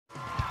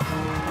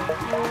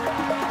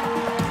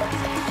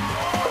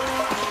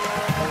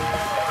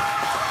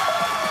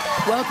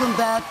Welcome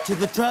back to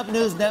the Trump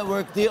News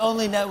Network, the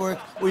only network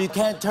where you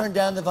can't turn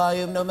down the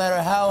volume no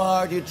matter how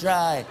hard you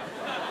try.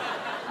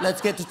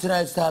 Let's get to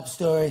tonight's top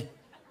story.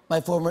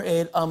 My former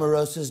aide,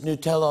 Omarosa's new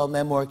tell-all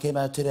memoir came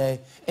out today,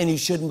 and you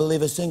shouldn't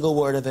believe a single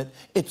word of it.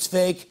 It's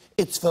fake,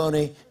 it's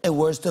phony, and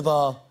worst of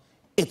all,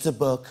 it's a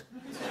book.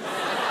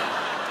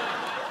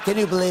 Can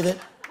you believe it?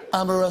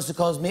 Omarosa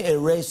calls me a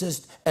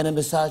racist and a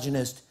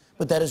misogynist,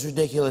 but that is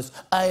ridiculous.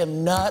 I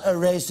am not a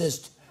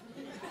racist.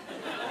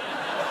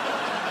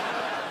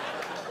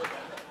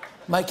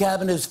 My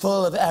cabinet is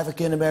full of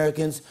African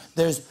Americans.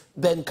 There's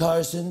Ben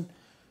Carson.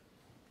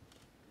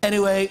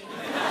 Anyway,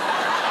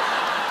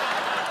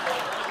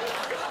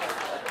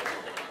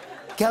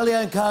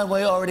 Kellyanne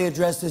Conway already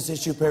addressed this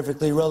issue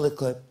perfectly. Roll the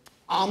clip.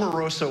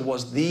 Omarosa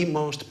was the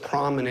most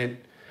prominent,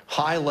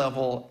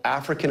 high-level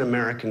African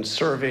American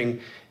serving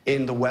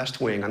in the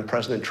West Wing on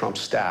President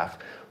Trump's staff.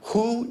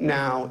 Who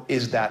now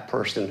is that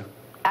person?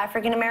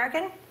 African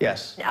American?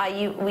 Yes.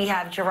 We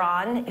have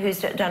Jerron,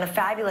 who's done a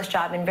fabulous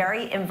job and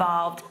very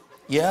involved.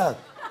 Yeah,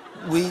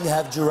 we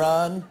have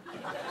Jerron.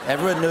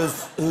 Everyone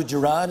knows who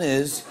Jerron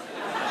is.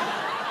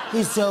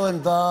 He's so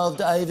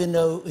involved, I even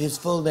know his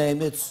full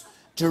name. It's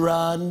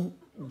Jerron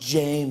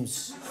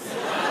James.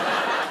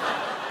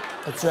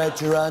 That's right,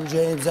 Jerron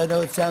James. I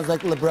know it sounds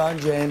like LeBron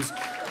James,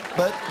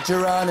 but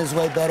Jerron is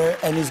way better,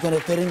 and he's going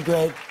to fit in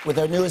great with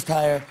our newest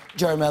hire,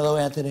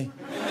 Jarmello Anthony.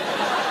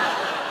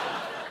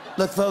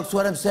 Look, folks,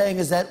 what I'm saying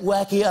is that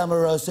wacky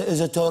Omarosa is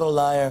a total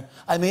liar.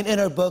 I mean, in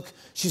her book,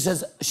 she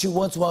says she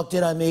once walked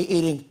in on me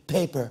eating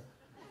paper.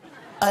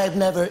 I had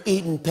never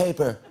eaten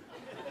paper,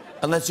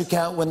 unless you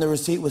count when the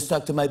receipt was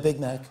stuck to my Big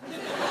Mac.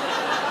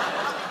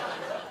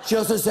 She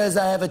also says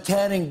I have a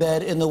tanning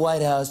bed in the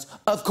White House.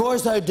 Of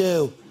course I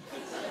do.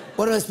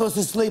 What, am I supposed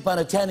to sleep on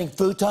a tanning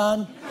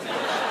futon?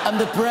 I'm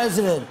the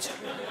president.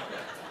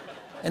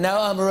 And now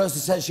Omarosa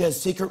says she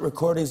has secret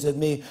recordings of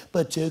me,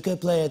 but two can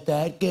play at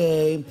that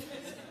game.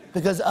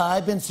 Because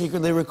I've been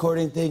secretly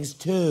recording things,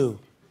 too.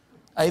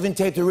 I even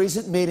taped a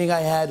recent meeting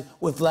I had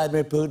with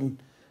Vladimir Putin.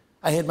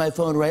 I hid my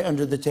phone right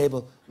under the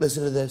table.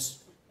 Listen to this.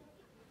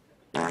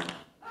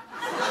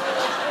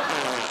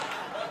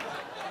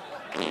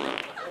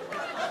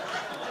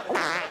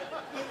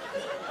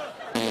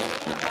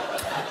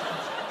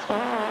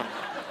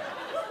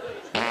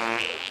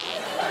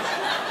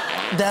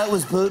 That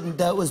was Putin.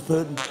 That was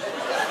Putin.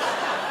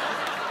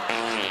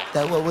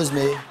 That one was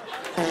me.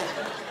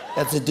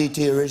 That's a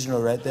DT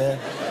original right there.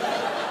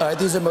 All right,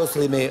 these are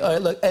mostly me. All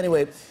right, look,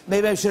 anyway,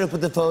 maybe I should have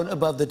put the phone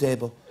above the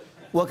table.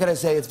 What can I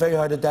say? It's very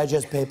hard to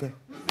digest paper.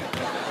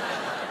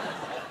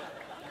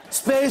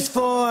 Space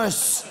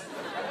Force!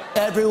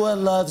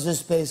 Everyone loves the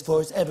Space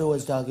Force.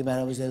 Everyone's talking about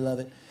it because they love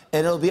it.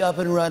 And it'll be up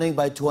and running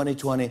by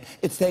 2020.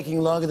 It's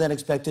taking longer than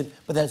expected,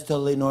 but that's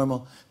totally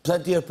normal.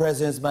 Plenty of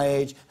presidents my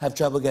age have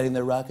trouble getting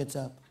their rockets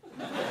up.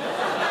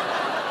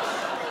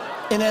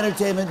 In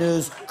entertainment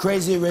news,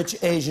 Crazy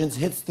Rich Asians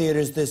hits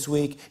theaters this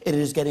week, and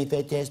it is getting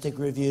fantastic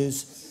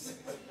reviews.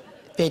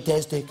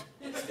 Fantastic.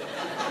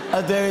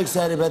 I'm very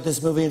excited about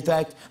this movie. In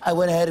fact, I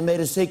went ahead and made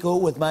a sequel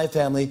with my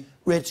family,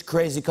 Rich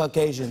Crazy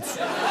Caucasians.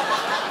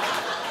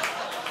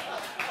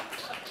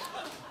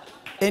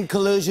 In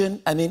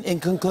conclusion,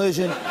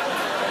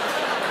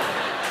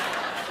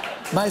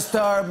 my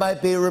star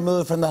might be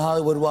removed from the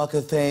Hollywood Walk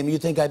of Fame. You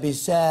think I'd be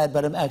sad,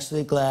 but I'm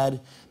actually glad,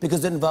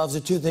 because it involves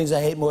the two things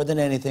I hate more than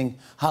anything,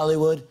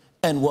 Hollywood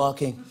and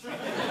walking.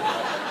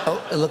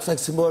 Oh, it looks like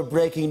some more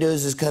breaking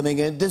news is coming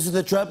in. This is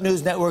the Trump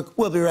News Network.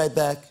 We'll be right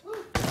back.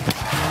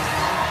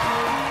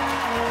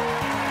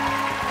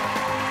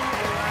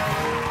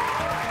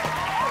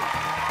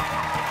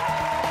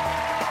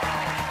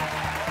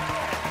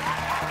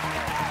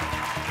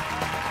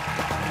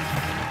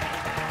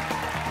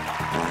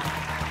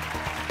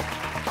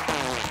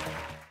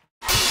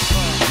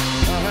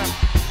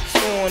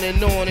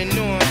 On and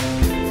on.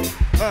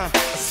 I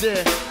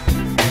said,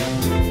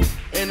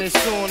 and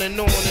it's on and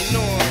on and